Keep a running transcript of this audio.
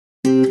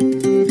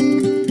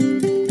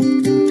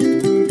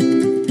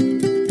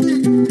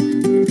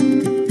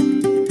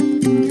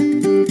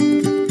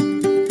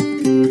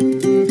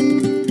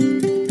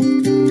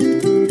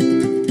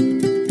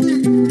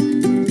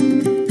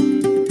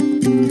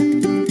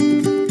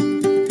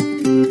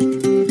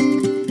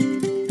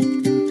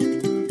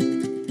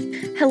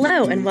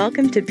and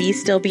welcome to Be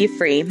Still, Be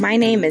Free. My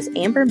name is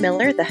Amber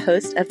Miller, the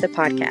host of the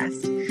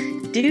podcast.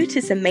 Due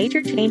to some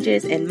major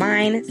changes in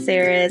mine,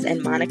 Sarah's,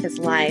 and Monica's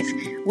life,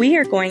 we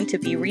are going to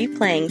be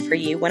replaying for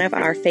you one of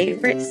our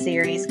favorite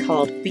series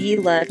called Be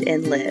Loved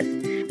and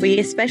Live. We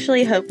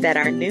especially hope that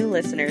our new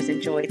listeners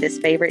enjoy this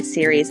favorite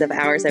series of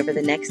ours over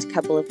the next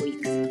couple of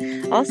weeks.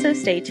 Also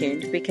stay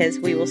tuned because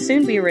we will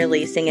soon be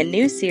releasing a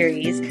new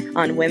series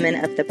on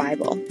women of the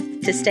Bible.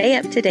 To stay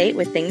up to date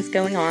with things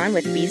going on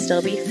with Be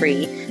Still, Be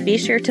Free, be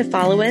sure to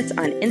follow us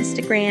on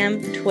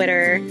Instagram,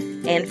 Twitter,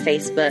 and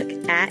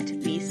Facebook at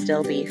Be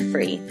Still, Be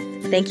Free.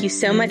 Thank you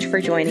so much for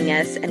joining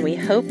us, and we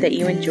hope that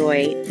you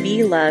enjoy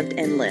Be Loved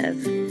and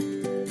Live.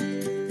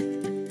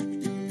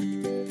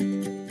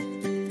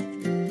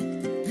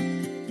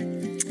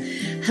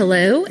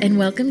 Hello, and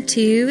welcome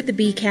to the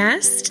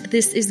B-Cast.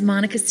 This is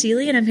Monica Steele,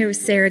 and I'm here with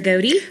Sarah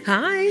Godey.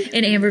 Hi.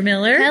 And Amber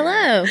Miller.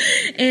 Hello.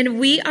 And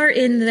we are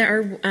in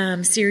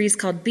our series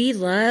called Be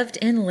Loved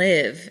and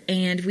Live.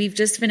 And we've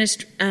just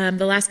finished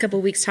the last couple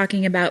of weeks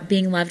talking about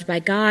being loved by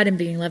God and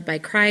being loved by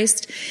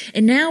Christ.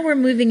 And now we're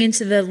moving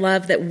into the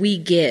love that we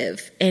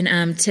give.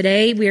 And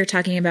today we are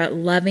talking about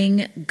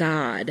loving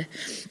God.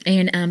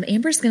 And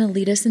Amber's going to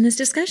lead us in this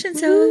discussion.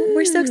 So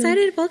we're so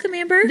excited. Welcome,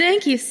 Amber.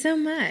 Thank you so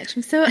much.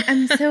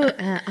 I'm so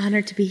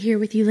honored to be here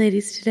with you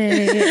ladies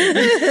today.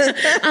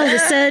 All of a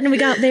sudden, we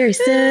got very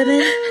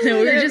southern. No,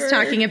 we were just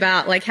talking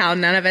about like how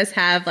none of us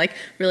have like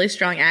really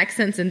strong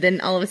accents, and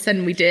then all of a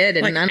sudden we did,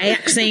 and Like none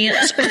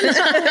accents.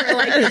 we're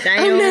like,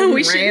 oh no,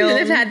 we shouldn't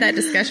have had that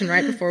discussion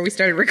right before we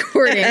started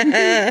recording.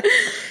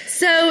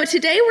 So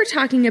today we're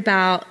talking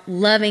about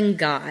loving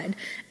God,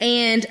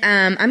 and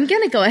I'm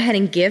going to go ahead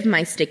and give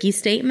my sticky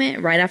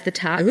statement right off the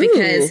top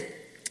because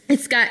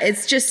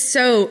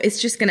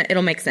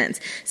it'll make sense.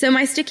 So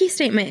my sticky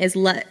statement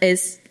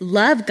is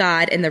love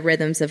God in the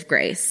rhythms of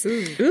grace.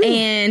 Ooh.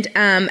 And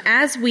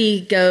as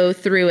we go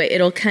through it,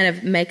 it'll kind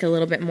of make a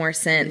little bit more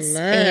sense.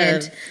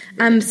 And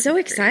I'm so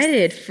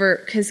excited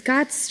because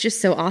God's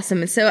just so awesome.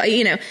 And so,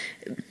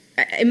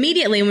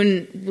 immediately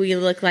when we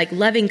look like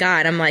loving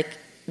God, I'm like,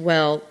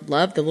 well,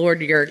 love the Lord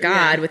your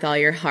God with all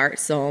your heart,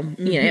 soul,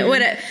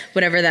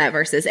 whatever that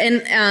verse is.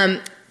 And,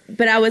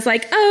 but I was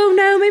like, oh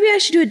no, maybe I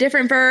should do a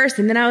different verse.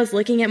 And then I was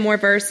looking at more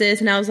verses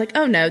and I was like,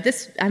 oh no,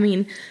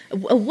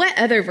 what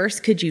other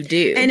verse could you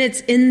do? And it's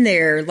in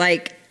there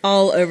like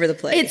all over the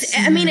place.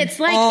 It's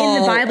like all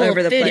in the Bible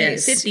over the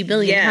 50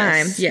 billion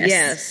times.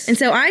 Yes. And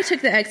so I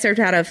took the excerpt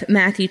out of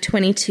Matthew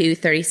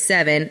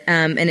 22:37,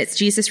 and it's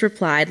Jesus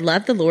replied,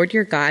 love the Lord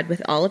your God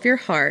with all of your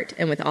heart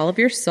and with all of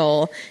your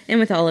soul and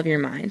with all of your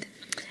mind.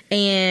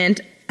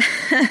 And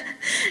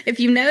if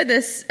you know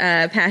this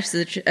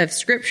passage of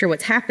Scripture,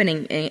 what's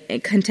happening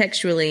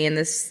contextually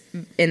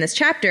in this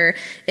chapter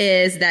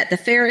is that the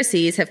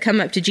Pharisees have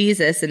come up to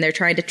Jesus and they're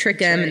trying to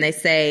trick him, and they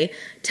say,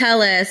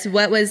 tell us,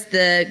 what was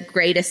the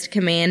greatest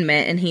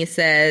commandment? And he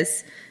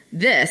says,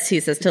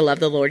 to love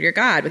the Lord your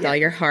God with all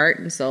your heart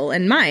and soul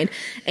and mind.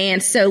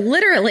 And so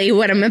literally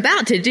what I'm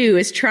about to do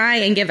is try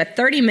and give a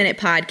 30-minute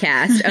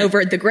podcast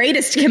over the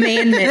greatest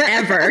commandment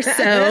ever.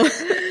 So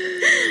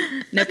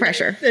no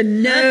pressure.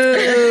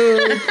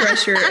 No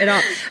pressure at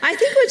all. I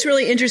think what's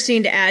really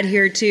interesting to add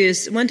here, too,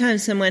 is one time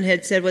someone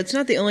had said, well, it's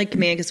not the only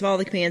command because of all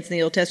the commands in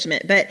the Old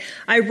Testament. But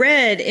I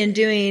read in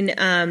doing,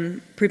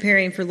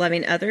 preparing for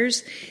loving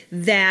others,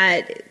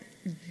 that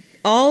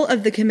all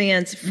of the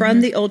commands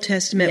from the Old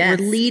Testament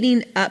were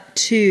leading up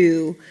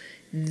to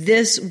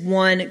this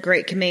one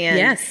great command.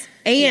 Yes.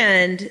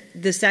 And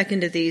the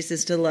second of these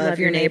is to love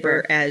your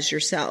neighbor as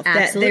yourself.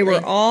 Absolutely. That they were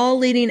all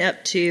leading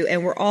up to,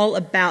 and we're all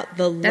about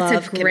the love commandment.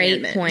 That's a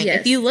great point. Yes.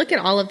 If you look at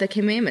all of the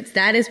commandments,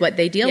 that is what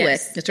they deal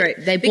with. That's right.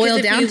 They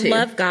boil down to. If you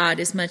love God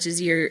as much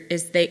as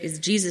as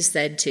Jesus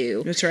said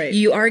to, that's right.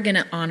 You are going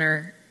to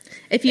honor.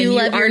 If you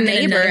love your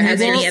neighbor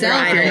as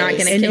yourself, you're not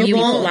going to kill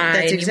people.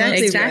 That's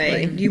exactly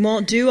right. You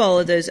won't do all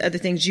of those other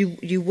things.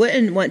 You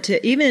wouldn't want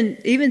to,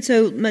 even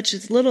so much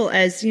as little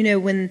as,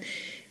 when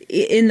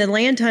in the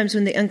land times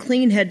when the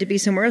unclean had to be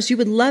somewhere else, you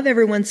would love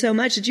everyone so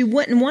much that you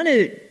wouldn't want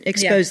to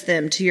expose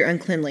them to your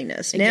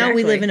uncleanliness. Exactly. Now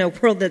we live in a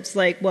world that's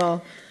like,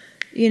 well,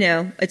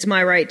 it's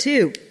my right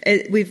too.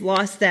 We've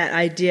lost that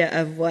idea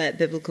of what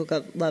biblical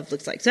love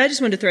looks like. So I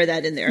just wanted to throw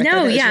that in there.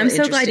 I'm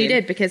so glad you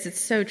did because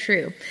it's so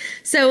true.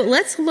 So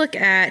let's look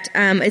at,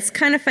 it's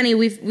kind of funny.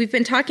 We've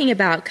been talking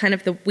about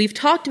we've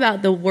talked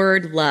about the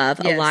word love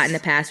a lot in the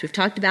past. We've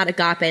talked about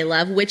agape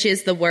love, which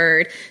is the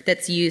word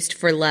that's used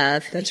for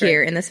love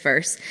here in this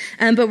verse.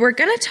 But we're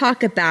going to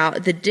talk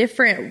about the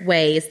different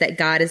ways that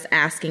God is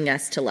asking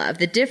us to love,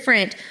 the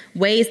different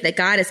ways that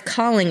God is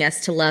calling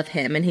us to love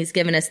him. And he's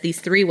given us these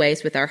three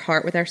ways: with our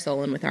heart, with our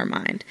soul, and with our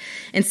mind.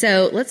 And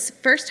so let's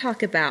first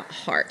talk about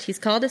heart. He's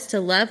called us to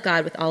love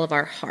God with all of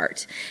our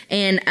heart.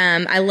 And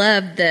I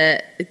love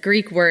the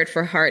Greek word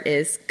for heart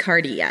is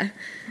cardia.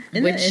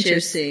 Isn't which that is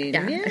interesting?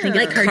 yeah, Yeah. I think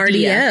Like it's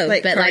cardio.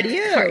 Like but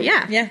cardio.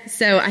 yeah.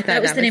 So I thought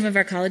That was the name of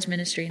our college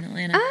ministry in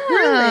Atlanta. Oh,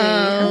 Really?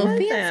 I love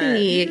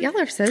fancy! Y'all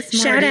are so smart.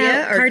 Shout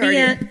out Cardia or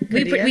Cardia.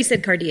 Cardia? We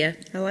said Cardia.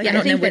 I like Yeah, it. I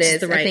don't know think which that is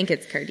is. the right. I think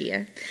it's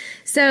cardia.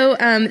 So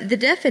the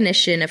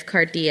definition of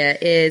cardia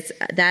is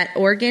that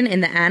organ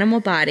in the animal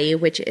body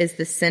which is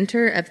the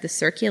center of the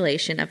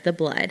circulation of the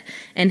blood,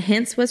 and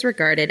hence was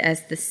regarded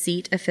as the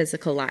seat of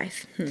physical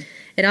life.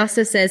 It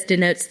also says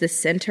denotes the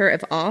center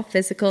of all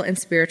physical and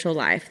spiritual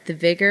life, the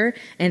vigor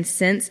and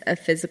sense of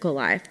physical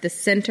life, the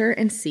center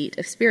and seat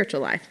of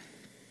spiritual life.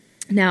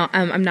 Now,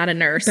 I'm not a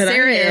nurse. But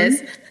Sarah I am.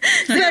 is.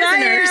 But I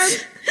am.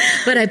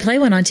 But I play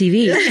one on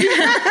TV.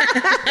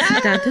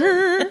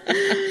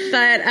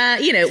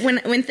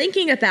 But when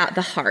thinking about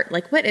the heart,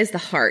 like what is the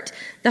heart?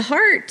 The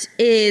heart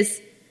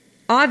is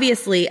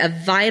obviously a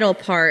vital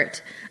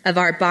part of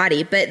our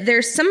body, but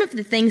there's some of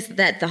the things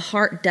that the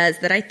heart does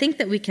that I think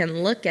that we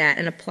can look at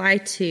and apply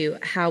to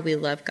how we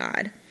love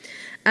God.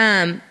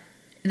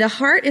 The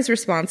heart is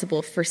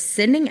responsible for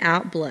sending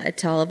out blood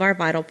to all of our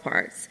vital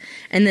parts,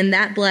 and then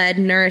that blood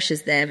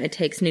nourishes them, it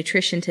takes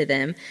nutrition to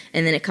them,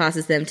 and then it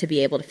causes them to be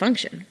able to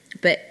function.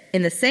 But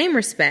in the same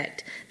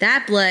respect,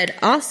 that blood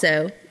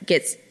also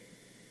gets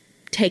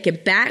taken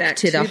back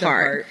to the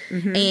heart.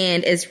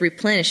 And is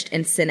replenished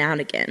and sent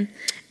out again.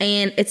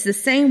 And it's the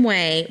same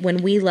way when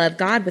we love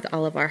God with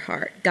all of our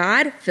heart.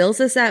 God fills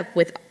us up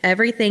with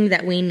everything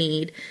that we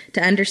need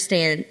to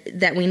understand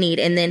that we need,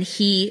 and then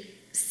He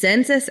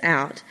sends us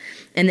out,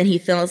 and then He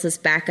fills us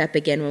back up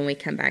again when we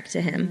come back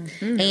to Him.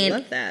 And I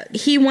love that.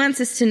 He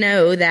wants us to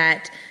know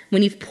that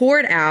when you've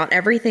poured out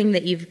everything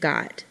that you've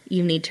got,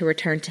 you need to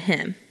return to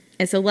Him.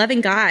 And so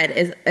loving God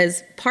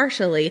is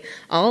partially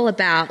all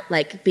about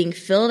like being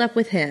filled up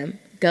with Him,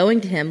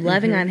 going to Him,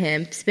 loving on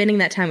Him, spending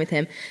that time with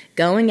Him,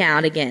 going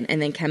out again, and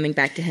then coming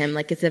back to Him.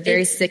 Like it's a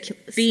very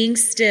being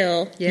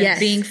still, Yes.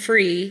 being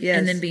free, Yes.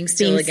 and then being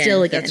still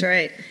again. That's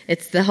right.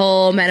 It's the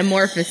whole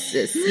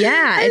metamorphosis.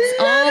 Yeah, it's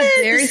all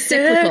very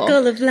cyclical.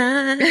 Circle of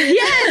life.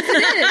 Yes,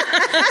 it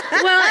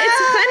is. Well,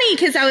 it's funny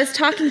because I was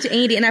talking to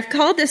Andy, and I've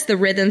called this the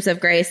Rhythms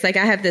of Grace. Like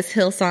I have this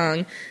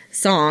Hillsong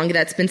song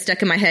that's been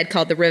stuck in my head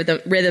called the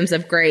Rhythms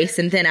of Grace.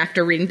 And then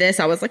after reading this,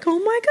 I was like, oh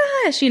my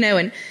gosh,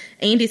 and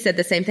Andy said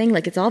the same thing.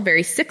 Like it's all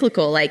very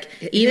cyclical. Like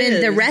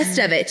even the rest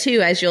of it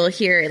too, as you'll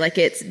hear, like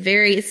it's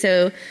very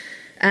so,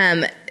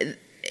 and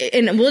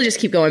we'll just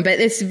keep going, but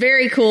it's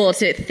very cool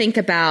to think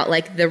about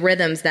like the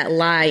rhythms that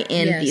lie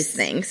in Yes. these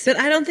things. But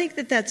I don't think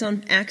that that's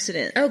on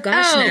accident. Oh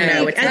gosh, Oh, no!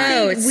 no, it's not. I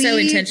think it's we so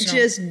intentional.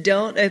 just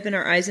don't open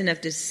our eyes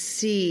enough to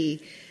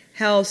see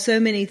how so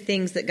many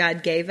things that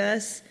God gave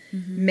us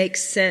make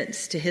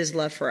sense to His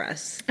love for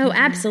us. Oh,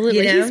 absolutely.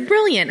 You know? He's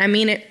brilliant. I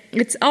mean,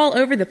 it's all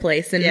over the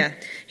place, and Yeah.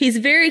 he's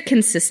very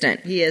consistent.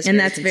 He is and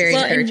very that's very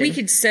Well, and encouraging. we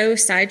could so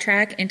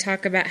sidetrack and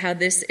talk about how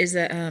this is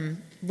a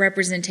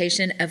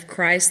representation of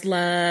Christ's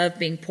love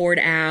being poured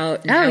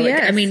out. And Oh, how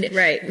yes. I mean,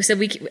 Right. So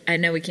I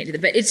know we can't do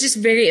that, but it's just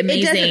very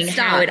amazing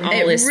how it all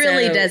is.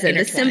 really so doesn't. The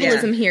intertwined.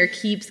 symbolism here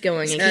keeps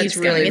going and That's keeps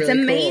really, going. It's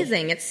really cool.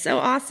 amazing. It's so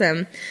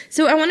awesome.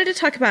 So I wanted to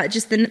talk about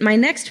just my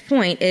next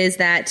point is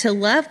that to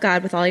love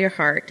God with all your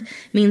heart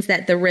means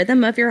that the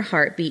rhythm of your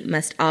heartbeat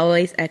must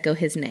always echo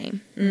His name,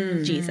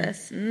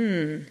 Jesus.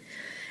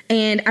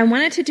 And I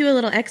wanted to do a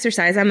little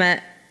exercise.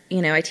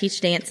 I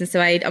teach dance, and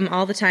so I'm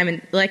all the time,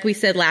 and like we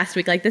said last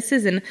week, like this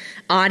is an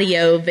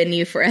audio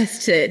venue for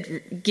us to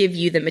give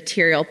you the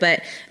material,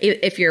 but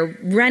if you're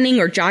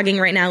running or jogging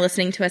right now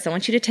listening to us, I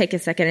want you to take a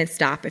second and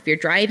stop. If you're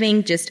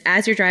driving, just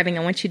as you're driving,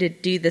 I want you to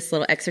do this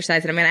little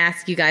exercise, and I'm going to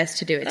ask you guys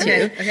to do it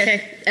too.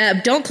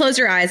 Okay. Don't close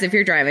your eyes if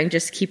you're driving,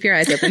 just keep your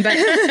eyes open, but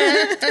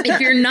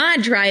if you're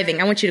not driving,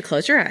 I want you to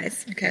close your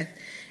eyes. Okay.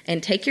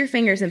 And take your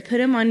fingers and put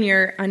them on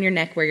your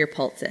neck where your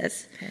pulse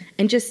is,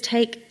 and just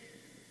take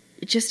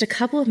just a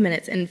couple of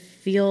minutes and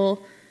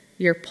feel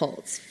your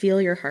pulse,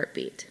 feel your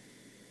heartbeat.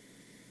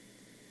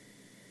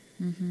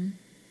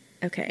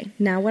 Okay,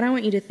 now what I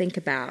want you to think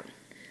about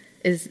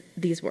is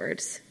these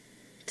words.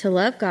 To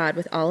love God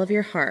with all of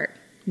your heart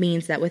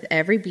means that with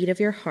every beat of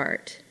your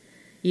heart,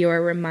 you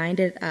are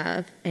reminded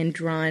of and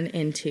drawn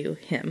into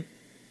Him.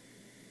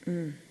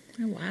 Oh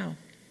wow!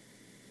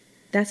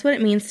 That's what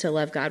it means to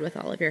love God with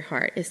all of your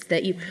heart, is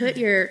that you put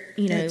your,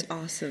 That's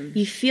awesome.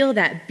 you feel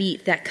that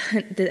beat,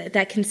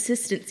 that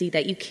consistency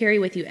that you carry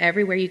with you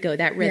everywhere you go,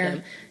 that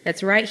rhythm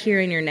that's right here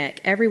in your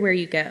neck, everywhere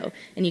you go.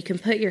 And you can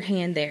put your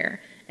hand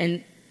there,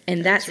 and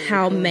that's really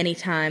how cool. many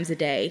times a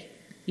day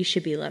you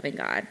should be loving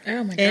God.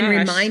 Oh my gosh! And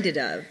reminded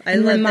of. I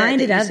And love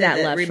reminded that you of said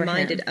that love for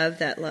reminded Him. of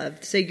that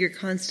love. So you're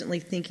constantly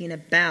thinking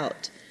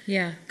about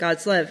Yeah.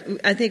 God's love.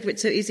 I think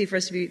it's so easy for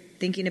us to be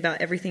thinking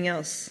about everything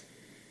else.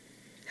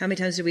 How many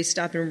times do we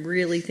stop and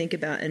really think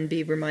about and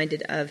be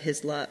reminded of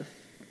His love?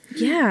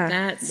 Yeah.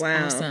 That's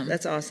Wow, awesome.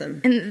 that's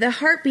awesome. And the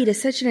heartbeat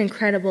is such an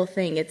incredible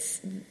thing.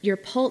 Your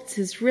pulse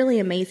is really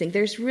amazing.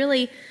 There's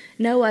really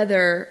no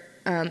other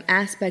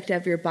aspect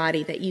of your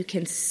body that you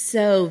can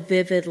so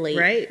vividly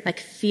Right. like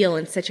feel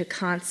in such a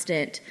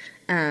constant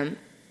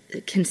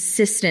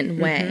consistent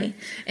way.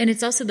 And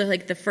it's also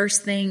the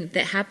first thing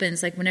that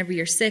happens, like whenever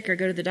you're sick or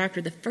go to the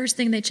doctor, the first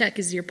thing they check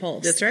is your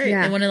pulse. That's right.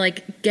 Yeah. They want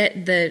to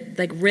get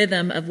the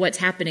rhythm of what's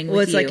happening with you.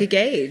 Well, it's like a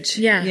gauge.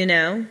 Yeah.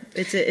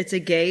 It's a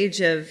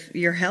gauge of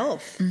your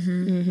health.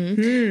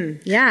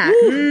 Yeah.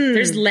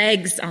 There's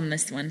legs on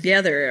this one.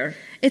 Yeah, there are.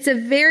 It's a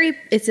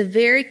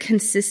very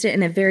consistent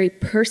and a very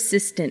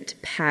persistent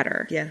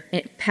pattern. Yeah.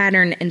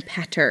 Pattern and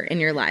patter in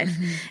your life.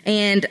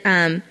 And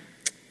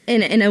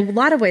in a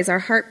lot of ways, our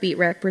heartbeat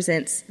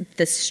represents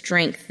the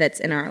strength that's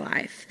in our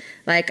life.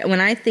 Like when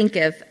I think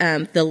of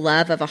the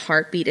love of a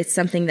heartbeat, it's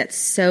something that's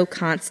so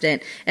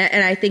constant.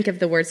 And I think of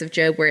the words of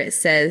Job where it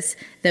says,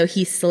 though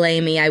he slay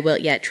me, I will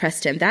yet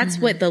trust him. That's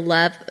what the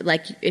love,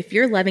 like if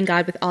you're loving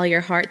God with all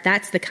your heart,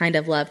 that's the kind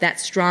of love, that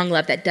strong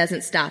love that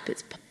doesn't stop.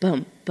 It's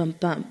boom, boom,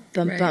 boom,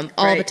 boom, Right. boom,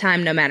 all the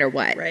time, no matter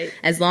what. Right.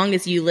 As long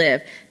as you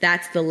live,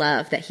 that's the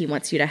love that he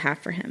wants you to have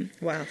for him.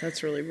 Wow,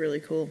 that's really, really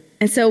cool.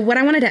 And so what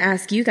I wanted to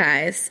ask you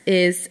guys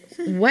is,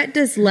 what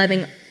does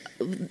loving,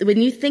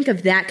 when you think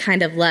of that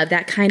kind of love,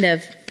 that kind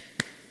of,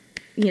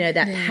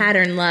 that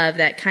pattern love,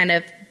 that kind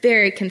of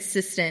very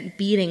consistent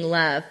beating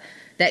love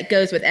that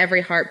goes with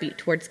every heartbeat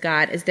towards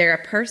God, is there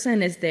a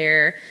person, is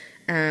there,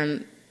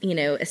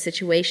 a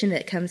situation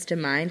that comes to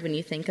mind when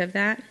you think of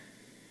that?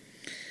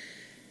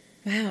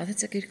 Wow,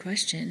 that's a good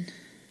question.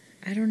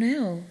 I don't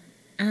know.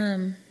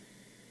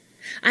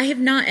 I have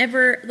not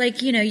ever,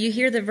 you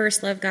hear the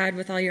verse, love God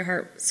with all your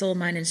heart, soul,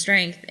 mind, and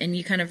strength, and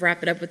you kind of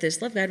wrap it up with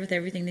this, love God with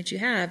everything that you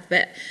have.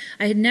 But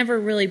I had never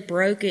really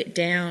broke it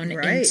down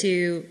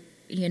into,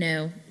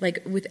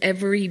 with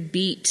every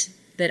beat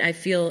that I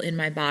feel in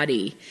my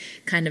body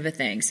kind of a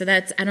thing. So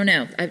that's, I don't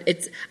know.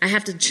 I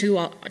have to chew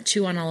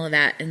on all of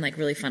that and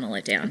really funnel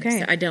it down. Okay.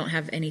 So I don't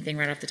have anything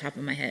right off the top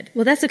of my head.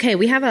 Well, that's okay.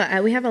 We have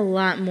a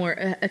lot more,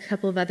 a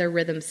couple of other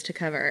rhythms to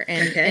cover,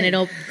 and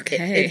it'll.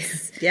 Okay.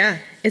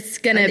 It's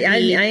gonna be.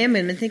 I am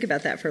going to think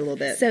about that for a little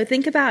bit. So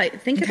think about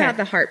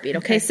the heartbeat.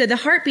 Okay, so the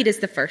heartbeat is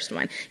the first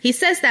one. He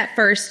says that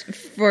first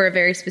for a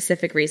very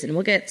specific reason.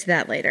 We'll get to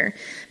that later.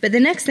 But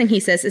the next thing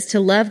he says is to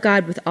love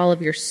God with all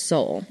of your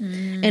soul.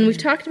 And we've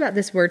talked about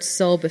this word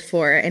soul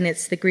before, and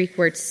it's the Greek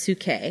word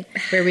psyche,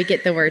 where we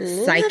get the word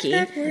psyche.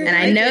 And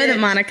I know that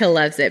Monica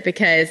loves it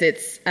because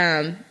it's.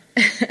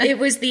 It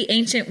was the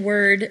ancient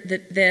word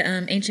that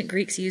the ancient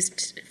Greeks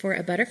used for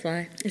a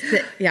butterfly.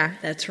 Yeah,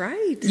 that's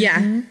right.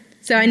 Yeah.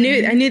 So I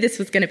knew this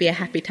was going to be a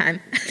happy time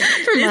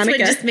for Monica. This one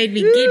just made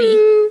me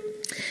giddy.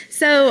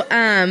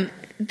 So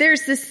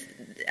there's this.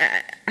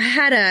 I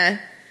had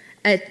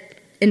a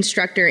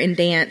instructor in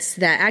dance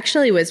that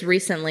actually was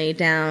recently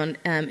down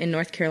in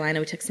North Carolina.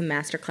 We took some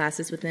master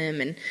classes with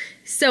him, and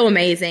so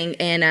amazing.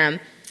 And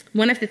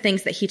one of the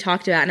things that he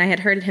talked about, and I had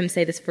heard him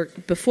say this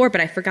before,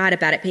 but I forgot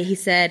about it, but he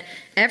said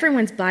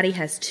everyone's body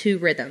has two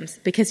rhythms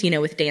because,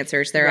 with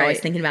dancers, they're always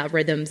thinking about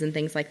rhythms and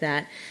things like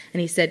that. And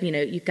he said,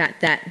 you've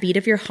got that beat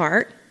of your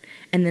heart,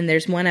 and then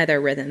there's one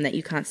other rhythm that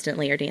you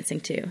constantly are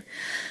dancing to.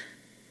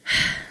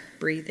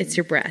 Breathing. It's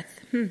your breath.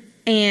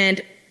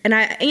 And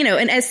I,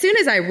 and as soon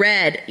as I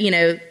read,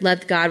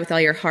 loved God with all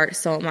your heart,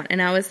 soul,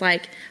 and I was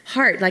like,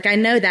 heart, I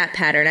know that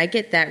pattern. I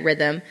get that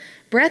rhythm.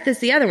 Breath is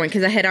the other one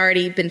because I had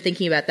already been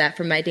thinking about that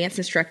from my dance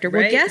instructor.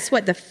 Well, guess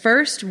what the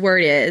first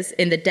word is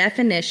in the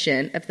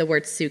definition of the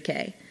word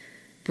psyche?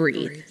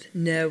 Breathe.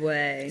 No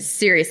way.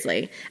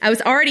 Seriously. I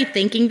was already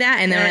thinking that,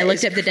 and then when I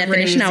looked up the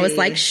definition, I was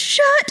like,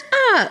 shut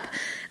up.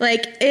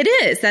 It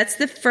is. That's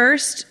the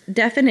first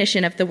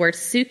definition of the word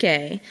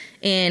psyche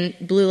in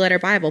Blue Letter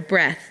Bible.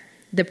 Breath.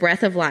 The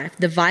breath of life.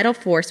 The vital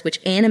force which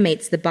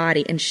animates the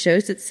body and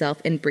shows itself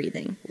in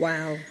breathing.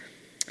 Wow.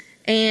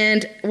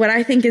 And what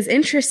I think is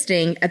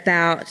interesting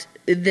about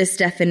this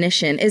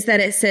definition is that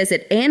it says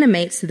it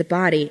animates the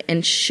body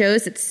and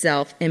shows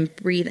itself in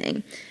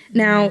breathing.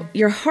 Now,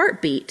 your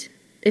heartbeat,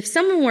 if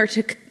someone were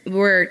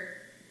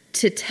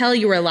to tell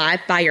you were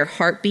alive by your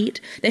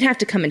heartbeat, they'd have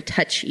to come and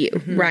touch you,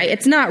 right?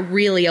 It's not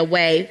really a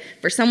way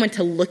for someone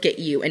to look at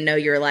you and know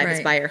you're alive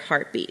is by your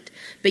heartbeat.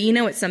 But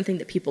it's something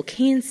that people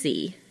can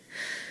see.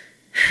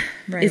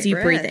 Is you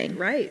breathing.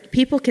 Right.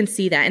 People can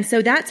see that. And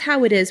so that's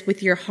how it is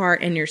with your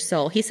heart and your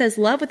soul. He says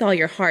love with all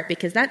your heart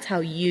because that's how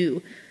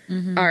you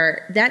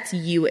are, that's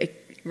you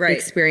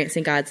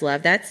experiencing God's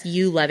love. That's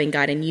you loving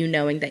God and you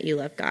knowing that you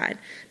love God.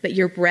 But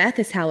your breath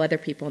is how other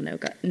people know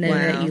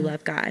that you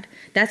love God.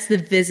 That's the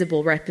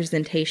visible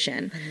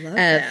representation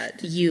of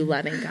you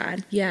loving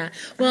God. Yeah.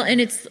 Well,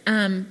 and it's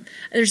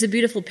there's a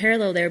beautiful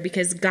parallel there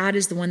because God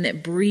is the one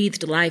that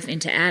breathed life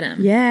into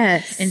Adam.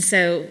 Yes. And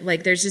so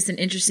there's just an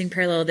interesting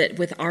parallel that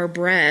with our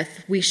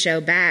breath we show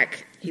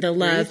back the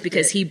love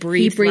because he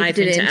breathed life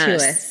into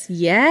us.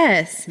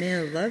 Yes.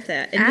 Man, I love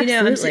that. And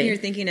Absolutely. I'm sitting here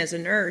thinking as a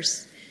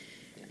nurse,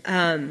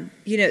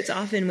 it's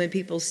often when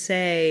people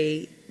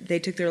say they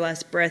took their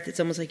last breath, it's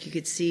almost like you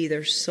could see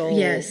their soul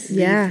leave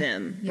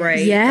them,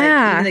 right?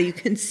 Yeah. Even though you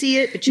can see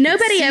it, but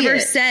nobody ever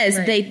says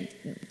they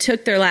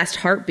took their last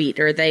heartbeat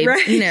or they,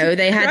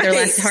 they had their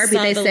last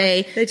heartbeat. They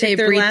say they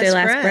breathed their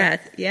last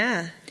breath.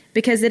 Yeah.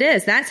 Because it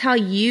is. That's how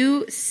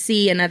you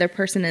see another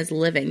person as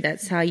living.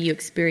 That's how you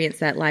experience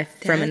that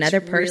life from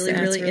another person.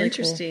 Really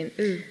interesting.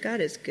 Cool. Ooh,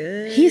 God is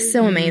good. He's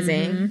so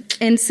amazing.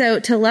 And so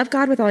to love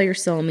God with all your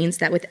soul means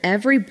that with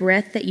every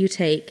breath that you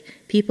take,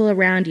 people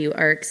around you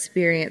are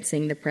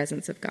experiencing the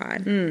presence of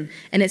God. And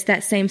it's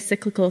that same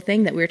cyclical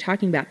thing that we were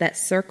talking about, that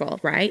circle,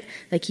 right?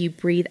 Like you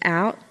breathe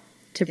out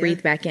to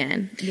breathe back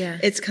in. Yeah.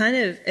 It's kind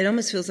of, it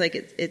almost feels like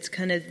it's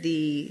kind of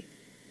the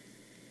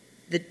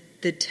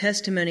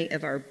testimony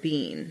of our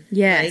being.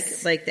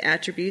 Yes. Like the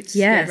attributes.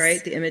 Yes.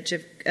 Right? The image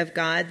of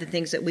God, the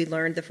things that we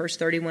learned the first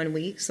 31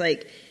 weeks.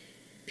 Like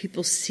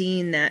people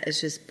seeing that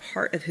as just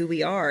part of who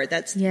we are.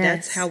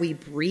 That's how we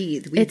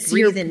breathe. We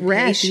breathe in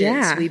patience.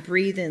 Yeah. We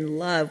breathe in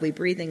love. We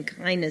breathe in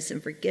kindness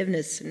and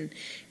forgiveness and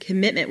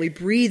commitment. We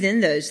breathe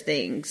in those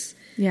things.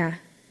 Yeah.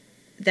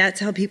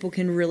 That's how people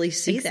can really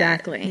see that.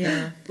 Exactly.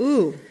 Yeah.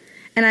 Ooh.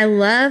 And I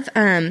love,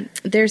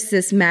 there's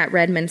this Matt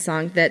Redman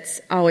song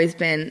that's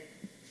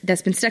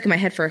been stuck in my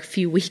head for a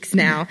few weeks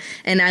now.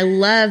 And I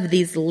love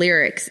these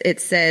lyrics.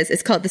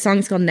 The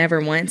song's called Never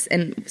Once.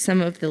 And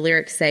some of the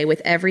lyrics say,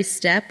 with every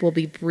step we'll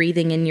be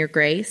breathing in your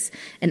grace,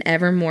 and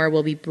evermore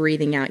we'll be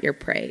breathing out your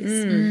praise.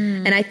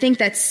 And I think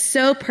that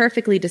so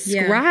perfectly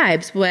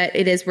describes what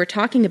it is we're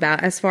talking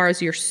about as far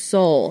as your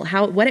soul.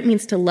 What it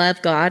means to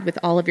love God with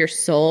all of your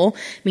soul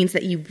means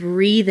that you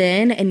breathe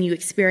in and you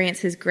experience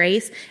his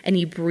grace, and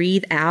you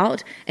breathe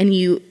out and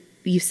you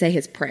say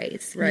his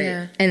praise. Right.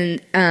 Yeah.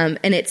 And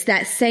it's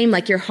that same,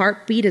 like your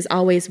heartbeat is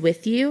always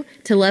with you.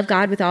 To love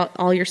God with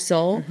all your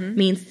soul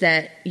means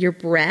that your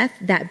breath,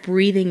 that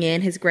breathing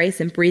in his grace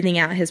and breathing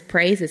out his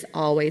praise is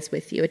always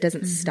with you. It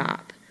doesn't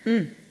stop.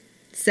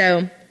 So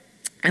I'm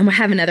going to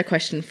have another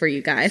question for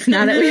you guys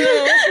now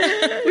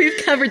that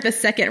we've covered the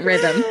second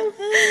rhythm.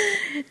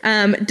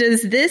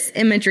 Does this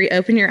imagery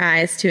open your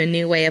eyes to a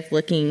new way of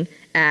looking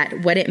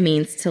at what it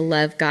means to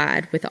love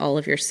God with all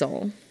of your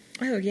soul?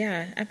 Oh,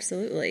 yeah,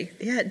 absolutely.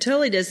 Yeah, it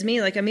totally does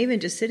me. Like, I'm even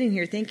just sitting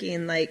here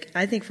thinking, like,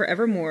 I think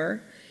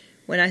forevermore,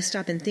 when I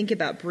stop and think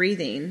about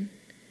breathing,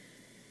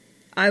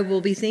 I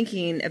will be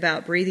thinking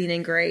about breathing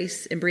in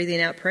grace and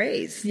breathing out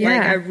praise. Yeah.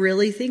 Like, I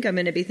really think I'm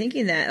going to be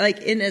thinking that.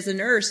 Like, and as a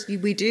nurse,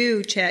 we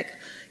do check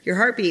your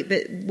heartbeat,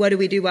 but what do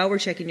we do while we're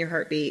checking your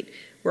heartbeat?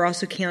 We're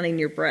also counting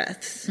your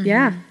breaths.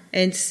 Yeah.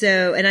 And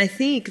so, and I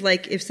think,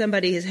 like, if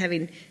somebody is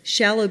having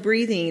shallow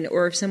breathing,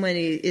 or if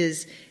somebody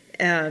is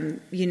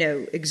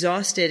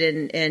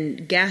exhausted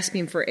and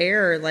gasping for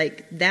air,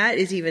 like that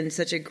is even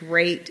such a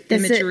great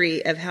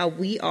imagery of how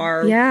we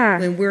are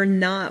when we're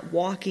not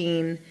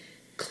walking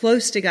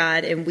close to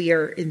God and we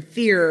are in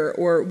fear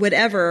or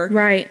whatever,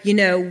 right?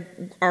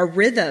 Our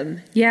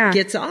rhythm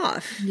gets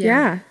off.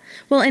 Yeah.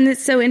 Well, and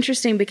it's so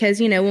interesting because,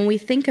 when we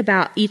think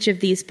about each of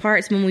these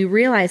parts, when we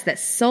realize that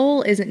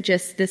soul isn't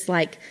just this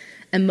like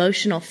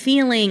emotional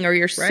feeling, or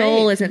your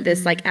soul isn't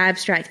this like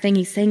abstract thing.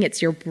 He's saying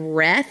it's your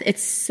breath.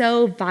 It's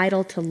so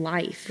vital to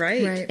life.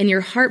 Right. And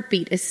your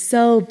heartbeat is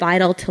so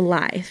vital to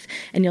life.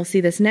 And you'll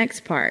see this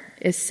next part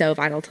is so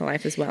vital to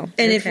life as well.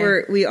 And if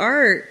we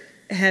are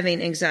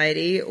having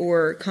anxiety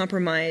or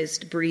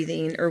compromised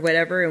breathing or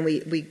whatever, and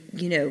we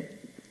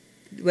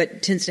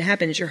what tends to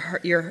happen is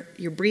your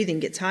breathing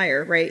gets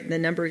higher, right? The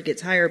number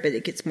gets higher, but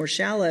it gets more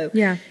shallow.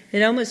 Yeah.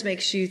 It almost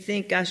makes you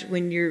think, gosh,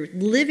 when you're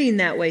living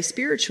that way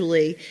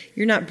spiritually,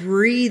 you're not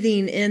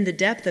breathing in the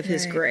depth of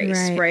his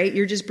grace, right?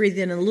 You're just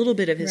breathing in a little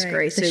bit of his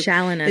grace. The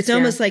shallowness. It's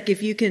almost like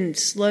if you can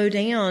slow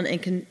down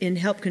and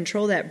help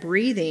control that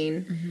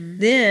breathing,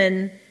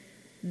 then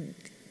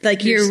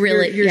like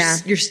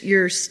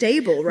you're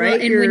stable, right?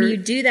 Well, and when you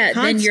do that,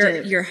 then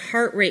your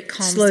heart rate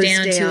slows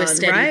down to a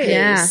steady pace.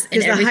 Yeah.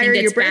 Because the higher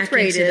your breath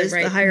rate is,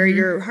 the higher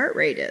your heart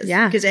rate is.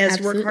 Yeah, because it has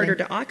to work harder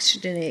to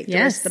oxygenate the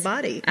rest of the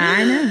body.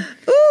 I know.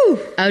 Ooh.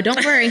 Oh,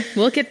 don't worry.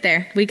 We'll get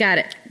there. We got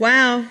it.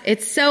 Wow.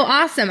 It's so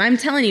awesome. I'm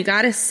telling you,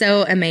 God is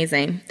so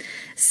amazing.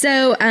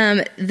 So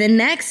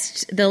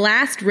the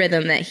last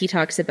rhythm that he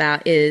talks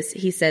about is,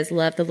 he says,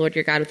 love the Lord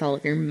your God with all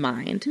of your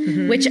mind,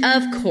 which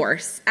of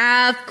course,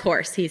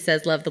 he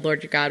says, love the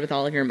Lord your God with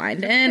all of your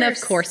mind. And of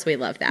course we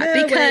love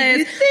that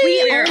because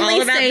we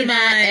only say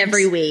that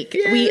every week.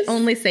 Yes. We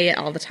only say it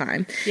all the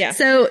time. Yeah.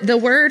 So the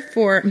word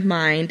for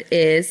mind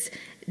is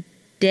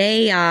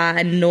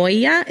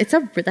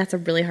deinoia. That's a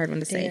really hard one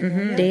to say.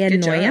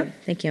 Deinoia.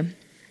 Thank you.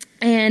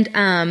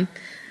 And,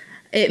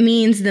 it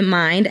means the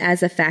mind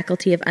as a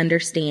faculty of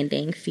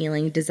understanding,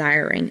 feeling,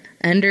 desiring,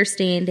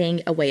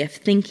 understanding, a way of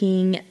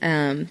thinking,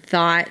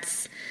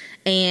 thoughts.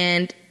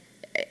 And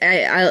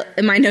I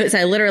in my notes,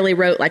 I literally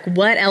wrote, like,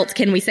 what else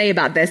can we say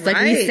about this? Like,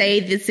 we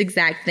say this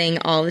exact thing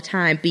all the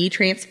time. Be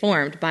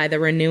transformed by the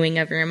renewing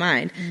of your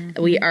mind.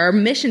 Our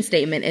mission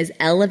statement is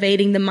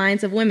elevating the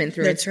minds of women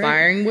through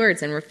inspiring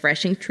words and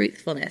refreshing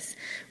truthfulness.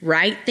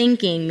 Right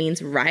thinking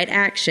means right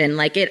action.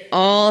 Like, it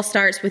all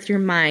starts with your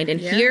mind. And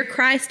here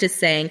Christ is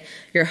saying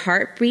your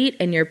heartbeat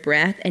and your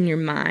breath and your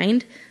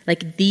mind,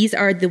 like, these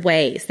are the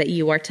ways that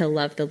you are to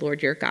love the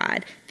Lord your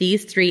God.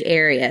 These three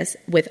areas,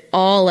 with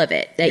all of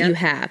it that you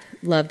have,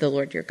 love the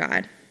Lord your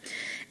God.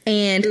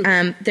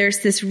 And there's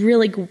this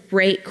really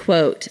great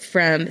quote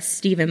from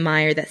Stephen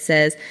Meyer that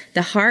says,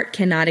 "The heart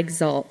cannot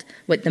exalt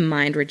what the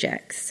mind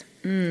rejects."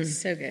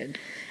 So good.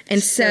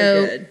 And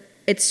so good.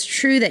 It's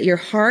true that your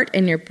heart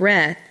and your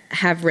breath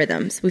have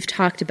rhythms. We've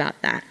talked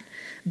about that.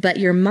 But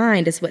your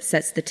mind is what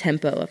sets the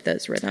tempo of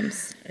those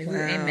rhythms. Wow.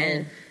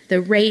 Amen. The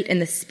rate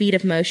and the speed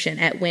of motion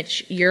at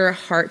which your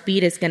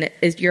heartbeat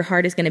your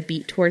heart is gonna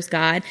beat towards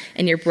God,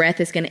 and your breath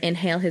is gonna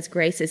inhale His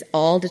grace, is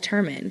all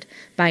determined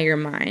by your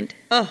mind.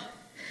 Oh.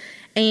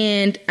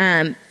 And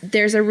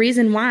there's a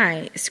reason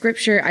why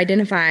Scripture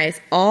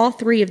identifies all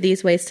three of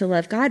these ways to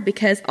love God,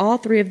 because all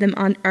three of them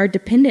are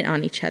dependent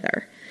on each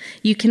other.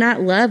 You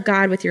cannot love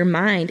God with your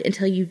mind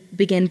until you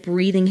begin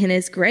breathing in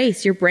His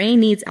grace. Your brain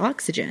needs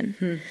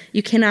oxygen.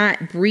 You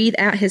cannot breathe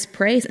out His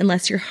praise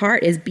unless your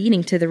heart is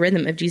beating to the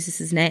rhythm of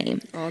Jesus'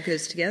 name. All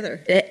goes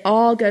together. It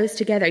all goes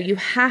together. You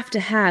have to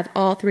have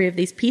all three of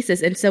these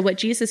pieces. And so what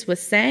Jesus was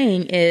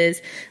saying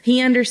is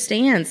He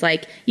understands,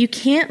 like, you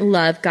can't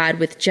love God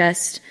with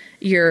just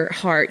your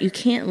heart. You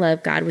can't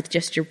love God with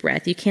just your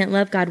breath. You can't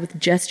love God with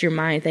just your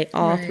mind. They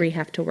all three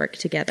have to work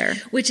together.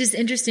 Which is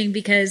interesting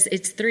because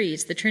it's three.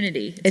 It's the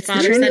Trinity. It's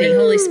Father, the Trinity. Son, and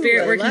Holy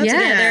Spirit working love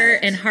together,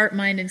 that. and heart,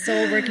 mind, and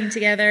soul working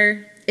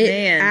together.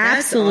 Man,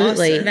 that's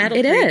absolutely. awesome. That'll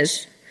It preach.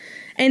 is.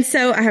 And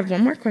so I have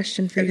one more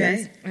question for you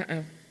guys.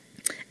 Uh-oh.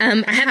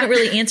 I haven't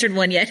really answered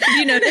one yet. Have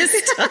you noticed?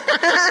 You got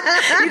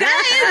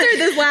to answer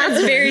this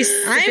last. Very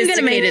I'm going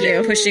to make sophisticated you.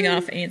 at pushing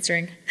off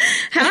answering.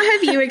 How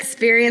have you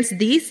experienced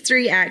these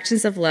three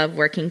actions of love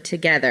working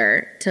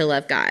together to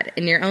love God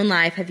in your own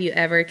life? Have you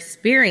ever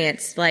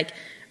experienced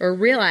or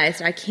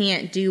realized I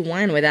can't do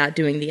one without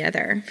doing the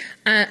other?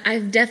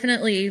 I've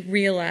definitely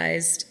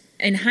realized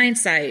in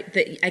hindsight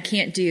that I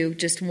can't do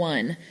just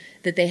one,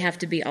 that they have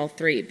to be all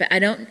three. But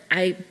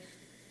I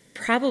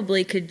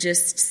probably could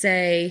just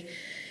say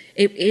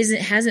it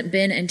hasn't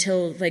been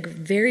until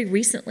very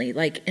recently,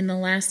 in the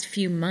last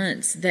few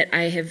months, that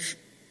I have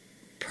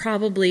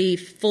probably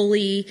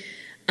fully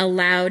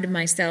allowed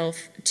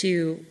myself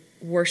to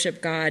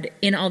worship God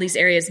in all these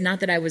areas.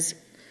 Not that I was,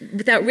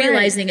 without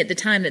realizing at the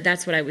time that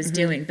that's what I was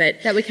doing,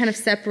 but That we kind of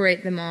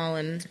separate them all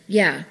and...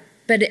 yeah.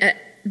 But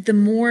the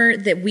more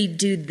that we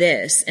do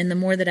this, and the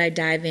more that I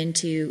dive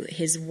into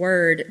His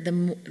Word,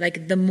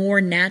 the more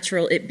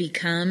natural it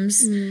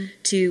becomes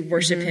to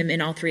worship Him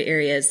in all three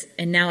areas.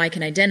 And now I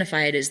can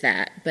identify it as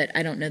that, but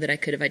I don't know that I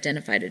could have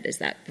identified it as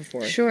that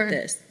before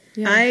this.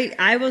 Yeah.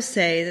 I will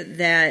say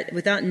that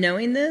without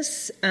knowing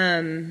this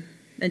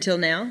until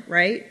now,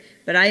 right?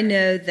 But I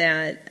know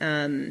that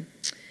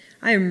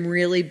I am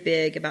really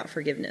big about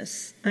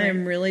forgiveness. Right. I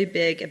am really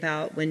big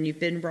about when you've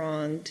been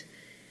wronged,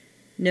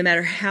 no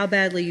matter how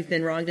badly you've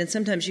been wronged. And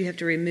sometimes you have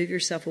to remove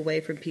yourself away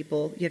from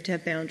people. You have to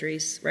have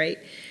boundaries, right?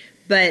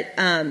 But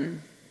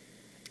when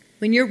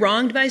you're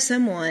wronged by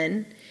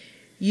someone,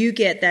 you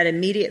get that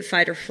immediate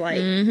fight or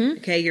flight.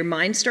 Okay, your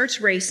mind starts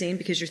racing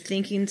because you're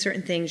thinking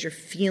certain things, you're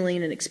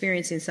feeling and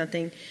experiencing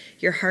something.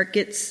 Your heart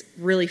gets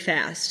really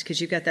fast because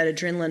you've got that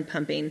adrenaline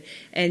pumping,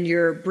 and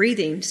your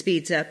breathing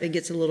speeds up and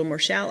gets a little more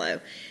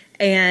shallow.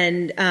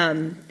 And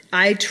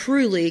I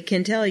truly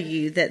can tell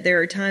you that there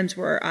are times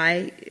where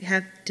I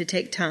have to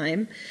take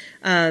time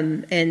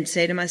and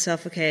say to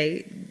myself,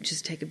 okay,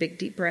 just take a big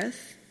deep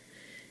breath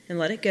and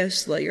let it go.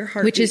 Slow your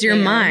heart. Which is your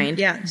mind.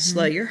 Yeah,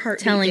 slow your heart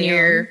telling down.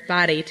 your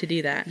body to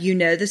do that. You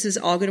know this is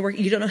all going to work.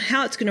 You don't know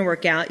how it's going to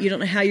work out. You don't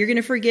know how you're going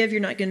to forgive.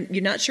 You're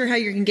not sure how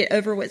you're going to get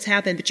over what's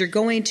happened, but you're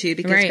going to,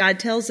 because Right. God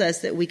tells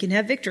us that we can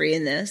have victory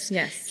in this.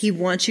 Yes. He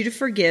wants you to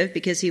forgive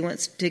because He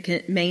wants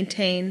to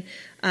maintain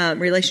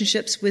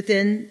relationships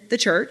within the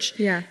church.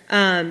 Yeah.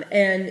 And,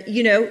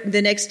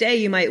 the next day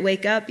you might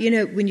wake up,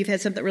 when you've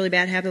had something really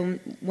bad happen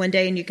one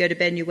day and you go to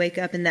bed and you wake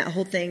up and that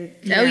whole thing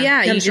Oh,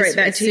 yeah. comes You right just-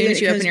 back as to you. soon And as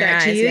it you comes open your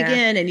back to eyes, you yeah.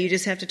 again, and you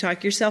just have to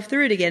talk yourself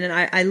through it again. And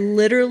I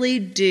literally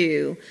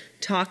do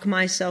talk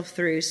myself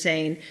through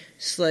saying,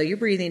 slow your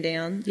breathing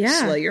down,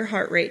 Yeah. slow your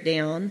heart rate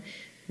down.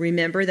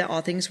 Remember that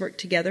all things work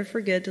together for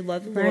good to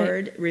love the Right.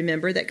 Lord.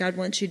 Remember that God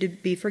wants you to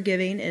be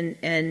forgiving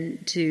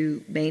and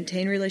to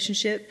maintain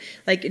relationship.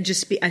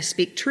 I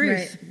speak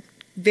truth. Right.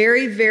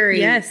 Very, very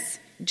Yes.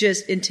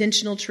 just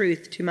intentional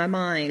truth to my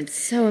mind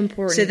So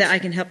important. so that I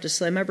can help to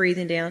slow my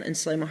breathing down and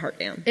slow my heart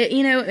down.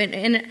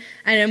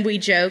 And we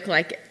joke,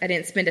 I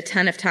didn't spend a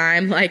ton of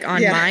time,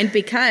 on Yeah. mind,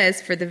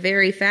 because for the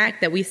very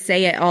fact that we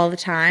say it all the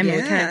time, and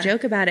we kind Yeah. of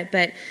joke about it,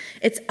 but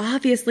it's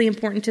obviously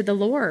important to the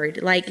Lord.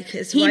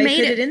 Because He why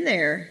made put it in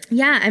there?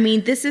 Yeah,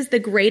 this is the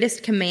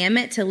greatest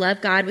commandment, to love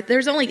God with.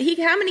 There's only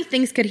how many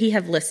things could He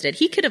have listed?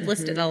 He could have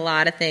listed a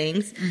lot of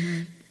things,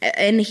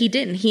 and He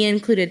didn't. He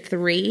included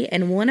 3,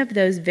 and one of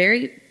those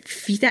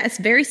that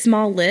very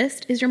small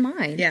list is your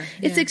mind. Yeah.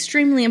 It's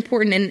extremely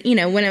important.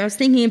 And when I was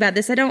thinking about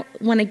this, I don't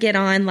want to get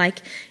on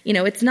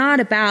it's not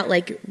about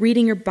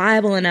reading your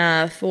Bible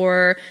enough,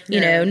 or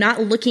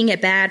not looking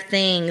at bad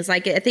things.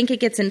 I think it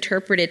gets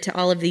interpreted to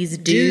all of these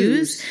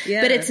do's.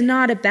 Yeah. But it's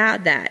not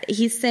about that.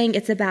 He's saying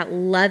it's about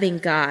loving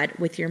God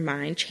with your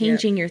mind,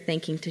 changing your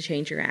thinking to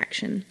change your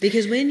action.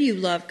 Because when you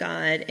love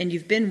God and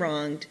you've been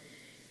wronged,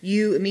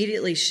 you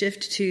immediately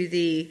shift to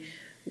the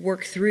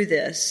work through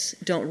this.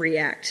 Don't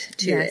react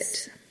to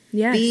it.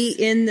 Yes. Be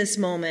in this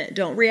moment.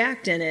 Don't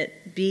react in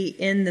it. Be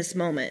in this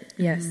moment.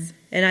 Yes.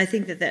 And I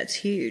think that that's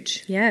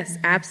huge. Yes,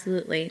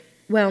 absolutely.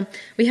 Well,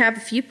 we have a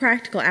few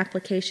practical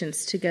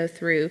applications to go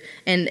through,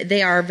 and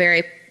they're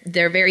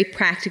very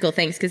practical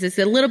things because it's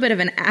a little bit of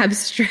an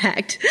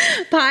abstract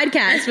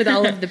podcast with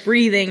all of the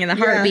breathing and the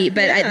heartbeat,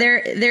 but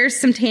there's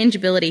some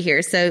tangibility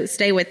here, so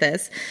stay with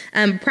us.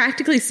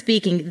 Practically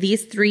speaking,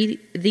 these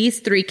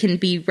three can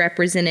be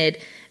represented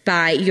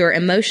by your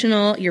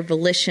emotional, your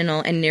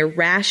volitional, and your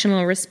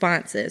rational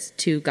responses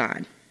to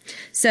God.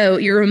 So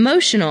your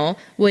emotional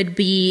would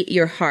be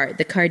your heart,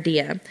 the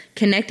cardia.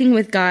 Connecting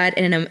with God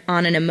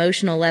on an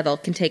emotional level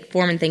can take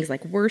form in things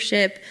like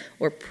worship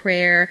or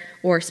prayer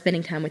or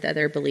spending time with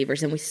other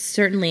believers, and we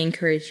certainly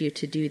encourage you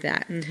to do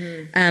that.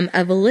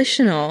 A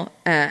volitional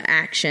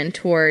action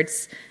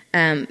towards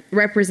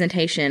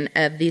representation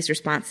of these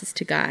responses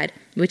to God,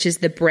 which is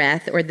the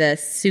breath or the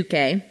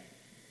suke,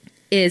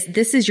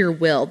 this is your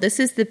will. This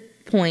is the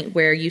point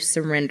where you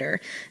surrender.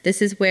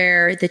 This is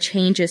where the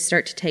changes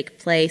start to take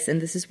place,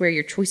 and this is where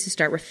your choices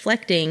start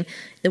reflecting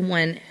the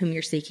one whom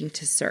you're seeking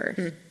to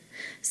serve.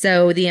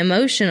 So the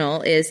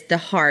emotional is the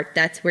heart.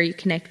 That's where you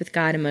connect with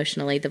God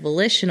emotionally. The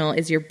volitional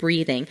is your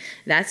breathing.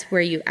 That's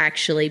where you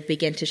actually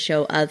begin to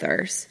show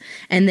others.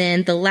 And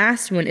then the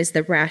last one is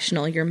the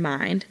rational, your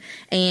mind.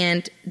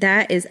 And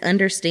that is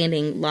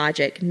understanding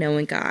logic,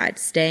 knowing God,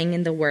 staying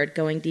in the Word,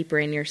 going deeper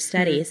in your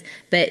studies,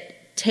 but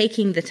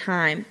taking the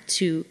time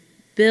to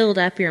build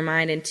up your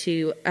mind and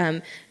to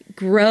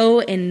grow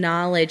in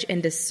knowledge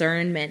and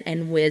discernment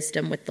and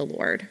wisdom with the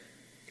Lord.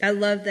 I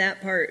love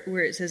that part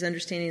where it says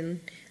understanding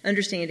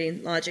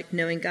logic,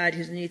 knowing God.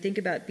 Because when you think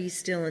about be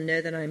still and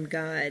know that I'm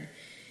God,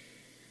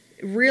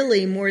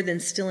 really more than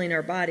stilling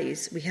our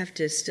bodies, we have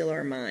to still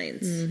our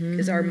minds.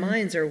 Because our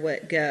minds are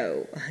what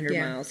go 100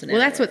 miles an hour.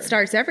 Well, that's what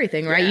starts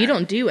everything, right? You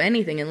don't do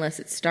anything unless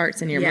it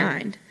starts in your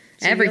mind.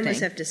 So everything. You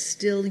almost have to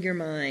still your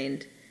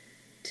mind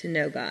to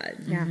know God.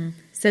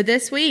 So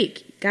this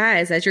week,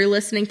 guys, as you're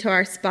listening to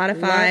our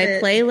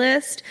Spotify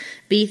playlist,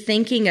 be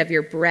thinking of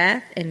your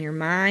breath and your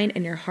mind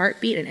and your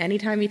heartbeat. And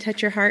anytime you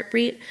touch your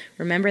heartbeat,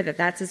 remember that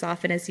that's as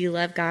often as you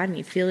love God and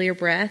you feel your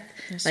breath.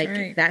 That's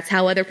right. That's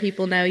how other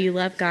people know you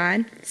love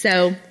God.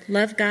 So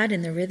love God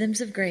in the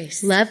rhythms of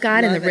grace. Love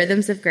God in the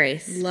rhythms of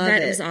grace.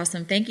 That was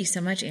awesome. Thank you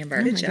so much,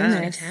 Amber. Good job.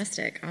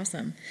 Fantastic.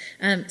 Awesome.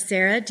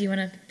 Sarah, do you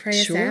want to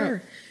pray us out?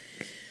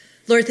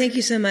 Lord, thank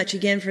you so much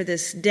again for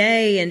this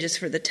day and just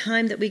for the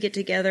time that we get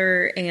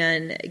together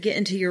and get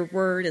into your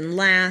word and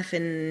laugh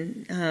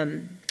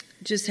and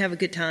just have a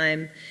good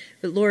time.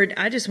 But Lord,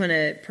 I just want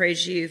to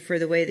praise you for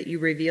the way that you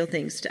reveal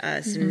things to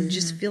us and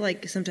just feel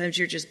like sometimes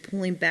you're just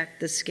pulling back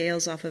the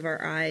scales off of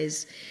our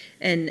eyes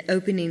and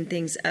opening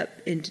things up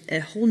in a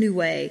whole new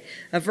way.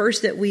 A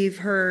verse that we've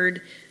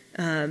heard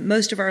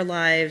most of our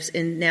lives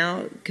and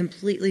now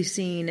completely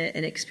seeing it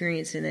and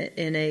experiencing it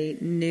in a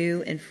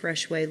new and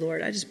fresh way.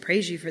 Lord, I just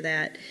praise you for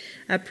that.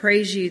 I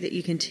praise you that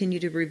you continue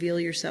to reveal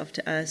yourself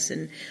to us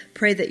and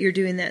pray that you're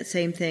doing that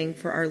same thing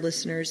for our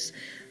listeners.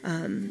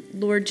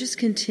 Lord, just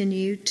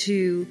continue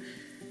to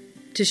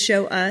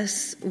show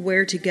us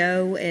where to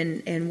go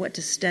and what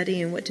to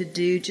study and what to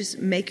do. Just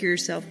make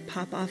yourself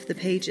pop off the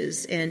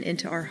pages and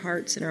into our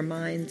hearts and our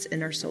minds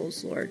and our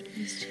souls, Lord.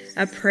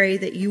 I pray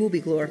that you will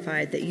be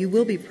glorified, that you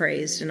will be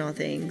praised in all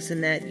things,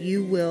 and that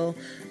you will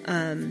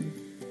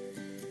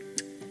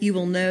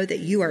know that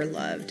you are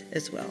loved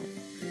as well.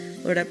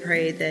 Lord, I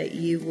pray that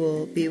you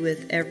will be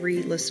with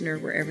every listener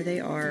wherever they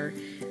are,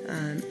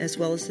 as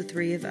well as the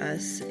three of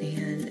us,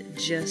 and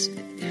just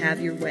have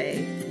your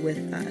way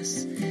with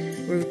us.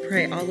 We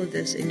pray all of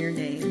this in your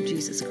name,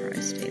 Jesus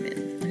Christ.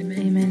 Amen.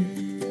 Amen.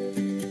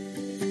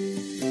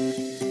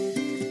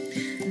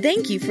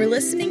 Thank you for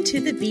listening to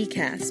the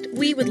Bcast.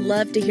 We would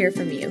love to hear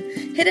from you.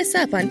 Hit us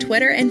up on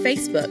Twitter and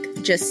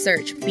Facebook. Just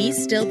search Be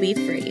Still, Be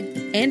Free.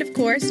 And of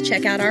course,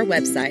 check out our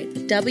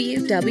website,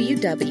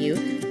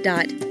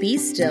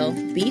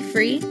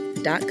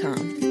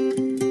 www.bestillbefree.com.